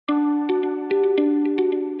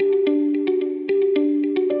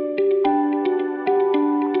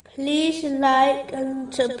like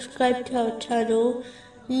and subscribe to our channel.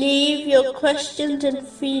 Leave your questions and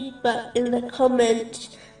feedback in the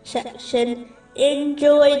comments section.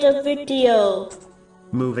 Enjoy the video.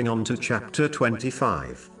 Moving on to chapter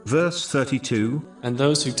 25, verse 32. And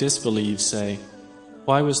those who disbelieve say,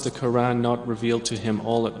 "Why was the Quran not revealed to him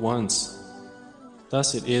all at once?"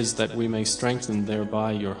 Thus it is that we may strengthen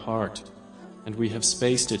thereby your heart, and we have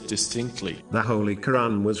spaced it distinctly. The Holy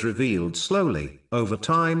Quran was revealed slowly, over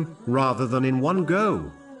time, rather than in one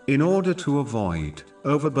go, in order to avoid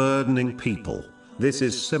overburdening people. This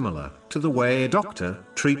is similar to the way a doctor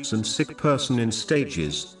treats a sick person in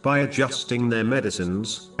stages by adjusting their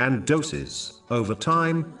medicines and doses over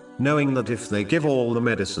time, knowing that if they give all the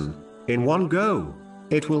medicine in one go,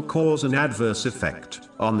 it will cause an adverse effect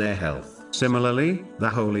on their health. Similarly, the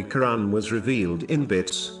Holy Quran was revealed in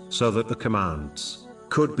bits, so that the commands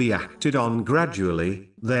could be acted on gradually,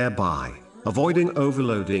 thereby avoiding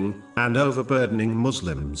overloading and overburdening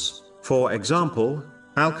Muslims. For example,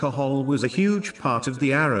 alcohol was a huge part of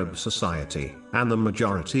the Arab society, and the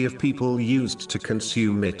majority of people used to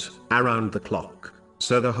consume it around the clock.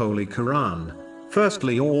 So the Holy Quran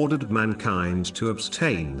firstly ordered mankind to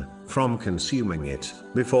abstain from consuming it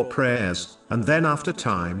before prayers, and then after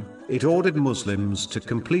time, it ordered Muslims to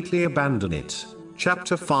completely abandon it.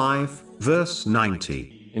 Chapter 5, verse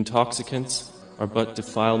 90. Intoxicants are but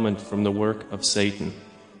defilement from the work of Satan,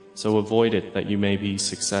 so avoid it that you may be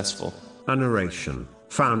successful. A narration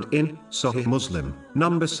found in Sahih Muslim,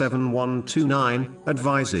 number 7129,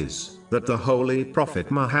 advises that the Holy Prophet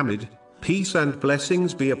Muhammad, peace and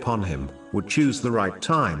blessings be upon him, would choose the right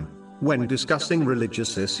time when discussing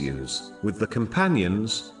religious issues with the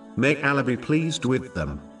companions. May Allah be pleased with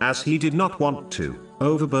them, as he did not want to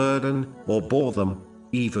overburden or bore them,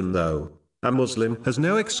 even though a Muslim has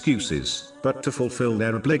no excuses but to fulfill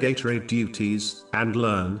their obligatory duties and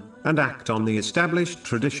learn and act on the established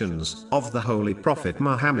traditions of the Holy Prophet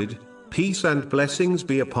Muhammad, peace and blessings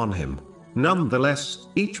be upon him. Nonetheless,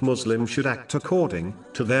 each Muslim should act according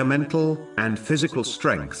to their mental and physical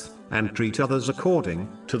strength, and treat others according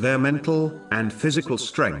to their mental and physical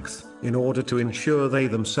strength, in order to ensure they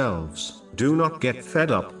themselves do not get fed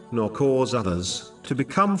up, nor cause others to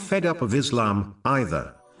become fed up of Islam,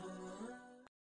 either.